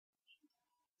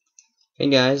Hey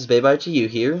guys, bye to you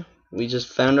here. We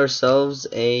just found ourselves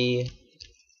a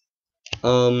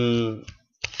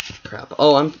crap.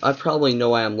 Oh, I probably know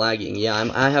why I'm lagging. Yeah,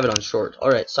 I have it on short. All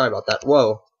right, sorry about that.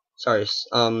 Whoa, sorry.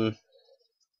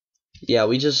 Yeah,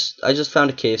 I just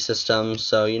found a cave system,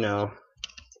 so you know,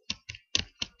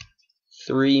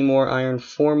 3 more iron,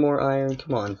 4 more iron.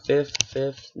 Come on,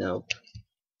 fifth. Nope.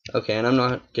 Okay, and I'm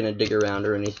not gonna dig around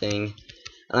or anything.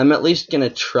 I'm at least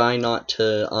gonna try not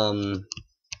to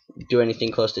do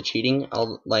anything close to cheating.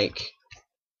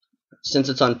 Since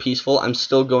it's on peaceful, I'm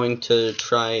still going to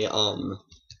try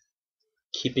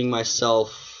keeping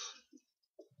myself,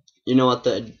 you know what,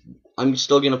 I'm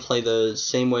still gonna play the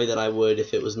same way that I would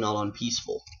if it was not on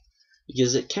peaceful,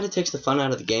 because it kind of takes the fun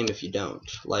out of the game if you don't.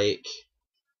 Like,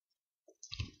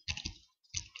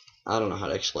 I don't know how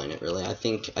to explain it really. I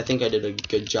think I did a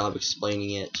good job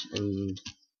explaining it, and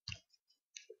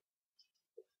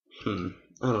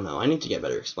I don't know. I need to get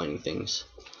better explaining things.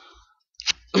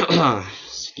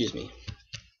 Excuse me.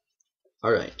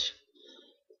 All right.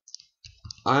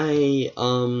 I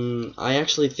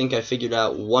actually think I figured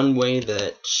out one way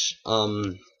that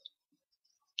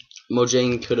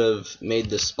Mojang could have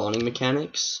made the spawning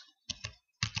mechanics.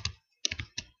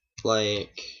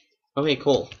 Like, oh hey,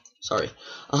 cool. Sorry.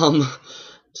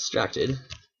 Distracted.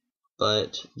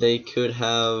 But they could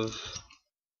have,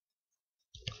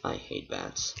 I hate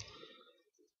bats.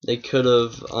 They could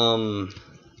have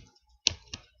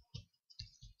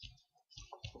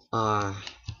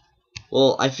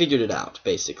well, I figured it out,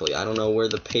 basically. I don't know where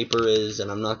the paper is, and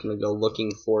I'm not going to go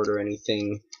looking for it or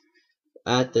anything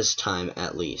at this time,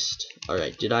 at least.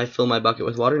 Alright, did I fill my bucket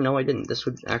with water? No, I didn't. This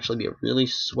would actually be a really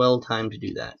swell time to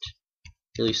do that.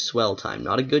 Really swell time.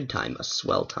 Not a good time, a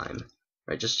swell time.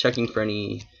 Alright, just checking for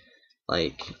any,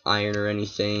 like, iron or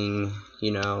anything,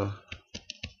 you know.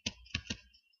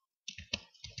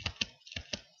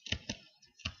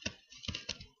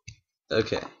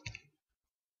 Okay.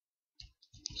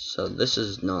 So this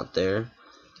is not there.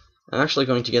 I'm actually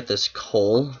going to get this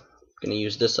coal. I'm going to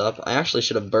use this up. I actually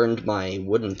should have burned my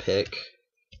wooden pick,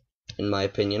 in my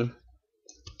opinion,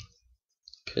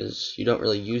 because you don't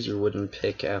really use your wooden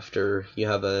pick after you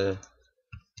have a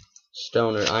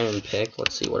stone or iron pick.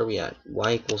 Let's see, what are we at?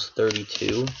 Y equals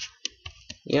 32.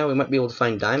 Yeah, we might be able to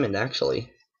find diamond, actually.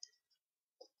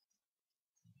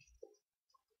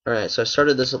 Alright, so I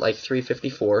started this at like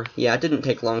 3:54. Yeah, it didn't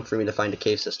take long for me to find a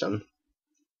cave system.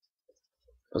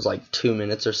 It was like 2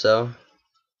 minutes or so.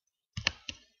 It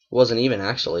wasn't even,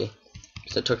 actually,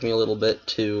 because it took me a little bit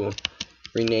to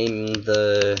rename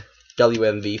the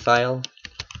WMV file,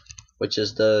 which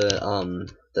is the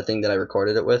thing that I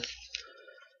recorded it with,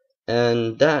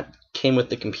 and that came with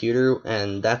the computer,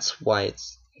 and that's why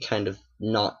it's kind of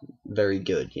not very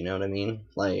good, you know what I mean?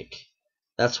 Like,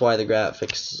 that's why the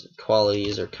graphics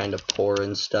qualities are kind of poor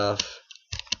and stuff.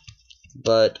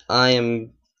 But I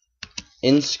am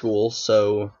in school,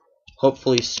 so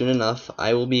hopefully soon enough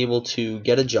I will be able to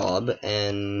get a job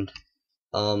and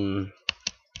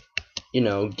you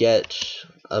know, get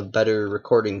a better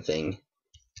recording thing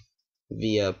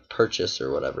via purchase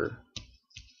or whatever.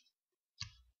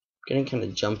 Getting kind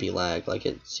of jumpy lag, like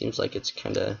it seems like it's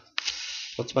kind of,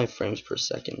 what's my frames per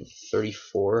second?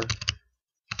 34.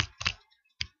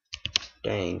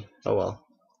 Dang. Oh well.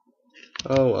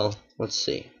 Oh well. Let's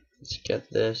see. Let's get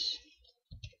this.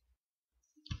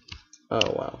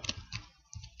 Oh wow.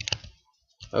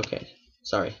 Okay.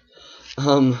 Sorry.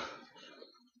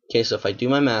 Okay, so if I do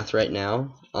my math right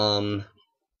now,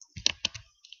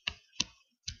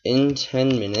 in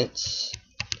 10 minutes,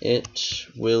 it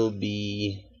will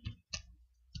be,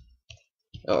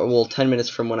 well, 10 minutes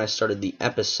from when I started the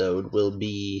episode will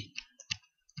be,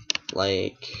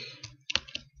 like,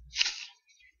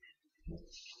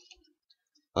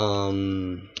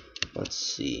 let's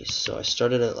see, so I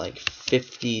started at, like,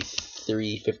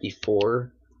 53,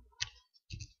 54,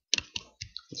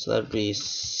 so that'd be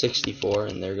 64,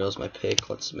 and there goes my pick.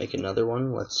 Let's make another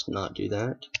one. Let's not do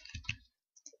that.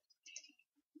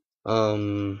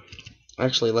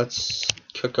 Actually, let's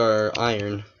cook our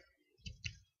iron.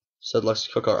 Said let's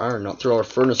cook our iron, not throw our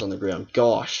furnace on the ground.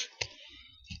 Gosh.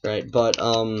 Right, but,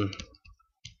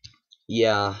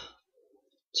 yeah.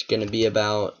 It's gonna be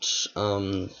about,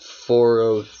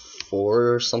 4:04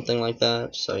 or something like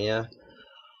that, so yeah.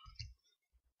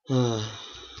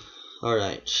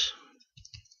 Alright.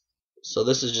 So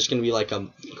this is just gonna be like a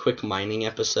quick mining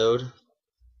episode.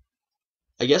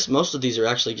 I guess most of these are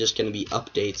actually just gonna be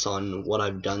updates on what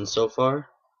I've done so far,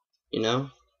 you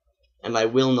know? And I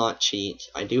will not cheat.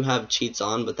 I do have cheats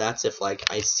on, but that's if, like,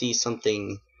 I see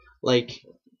something, like,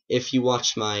 if you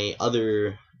watch my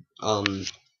other,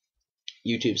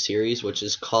 YouTube series, which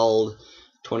is called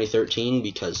 2013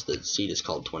 because the seed is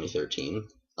called 2013,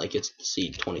 like it's the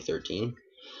seed 2013.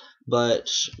 But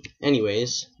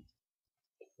anyways,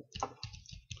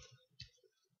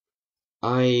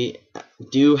 I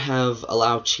do have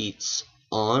allow cheats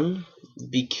on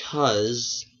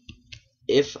because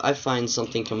if I find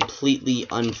something completely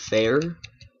unfair,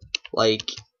 like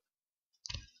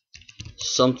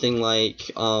something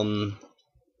like I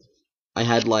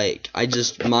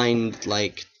just mined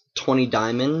like 20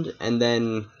 diamond, and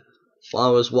then while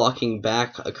I was walking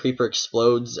back a creeper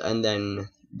explodes, and then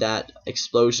that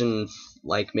explosion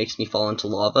like makes me fall into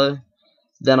lava,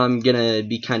 then I'm gonna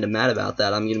be kind of mad about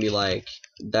that. I'm gonna be like,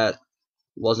 that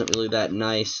wasn't really that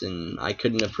nice and I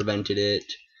couldn't have prevented it,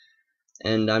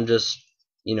 and I'm just,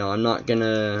 I'm not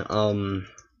gonna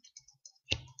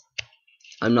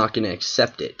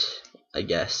accept it, I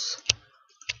guess,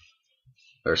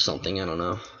 or something. I don't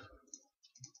know.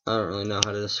 I don't really know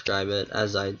how to describe it.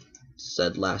 As I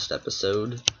said last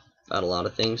episode about a lot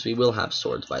of things, we will have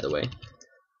swords, by the way.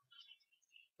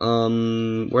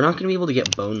 We're not gonna be able to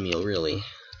get bone meal, really.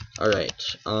 Alright,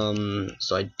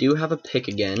 so I do have a pick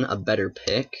again, a better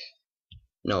pick.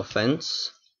 No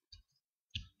offense.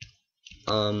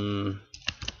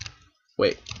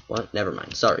 Wait, what? Never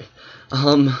mind, sorry.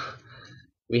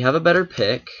 We have a better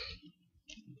pick.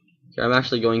 Here, I'm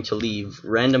actually going to leave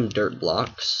random dirt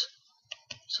blocks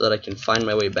so that I can find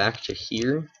my way back to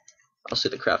here. I'll see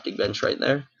the crafting bench right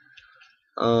there.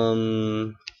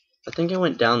 I think I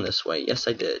went down this way. Yes,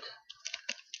 I did.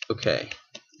 Okay.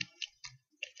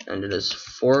 And it is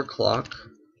 4 o'clock.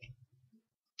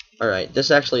 Alright, this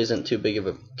actually isn't too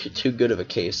good of a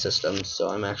cave system, so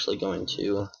I'm actually going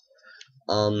to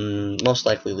most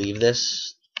likely leave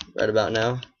this right about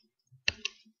now.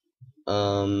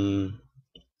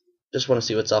 Just want to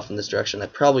see what's off in this direction. I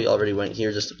probably already went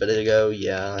here just a bit ago.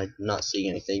 Yeah, I'm not seeing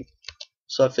anything,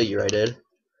 so I figure I did.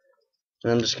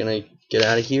 And I'm just gonna get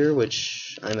out of here,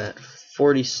 which I'm at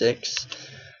 46.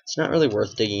 It's not really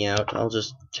worth digging out. I'll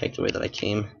just take the way that I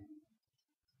came.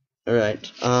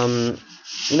 Alright,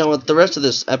 you know what, the rest of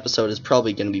this episode is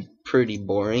probably going to be pretty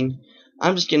boring.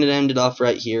 I'm just going to end it off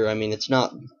right here. I mean, it's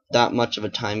not that much of a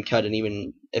time cut, and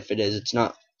even if it is, it's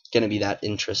not going to be that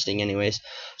interesting anyways.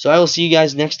 So I will see you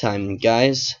guys next time,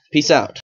 guys. Peace out.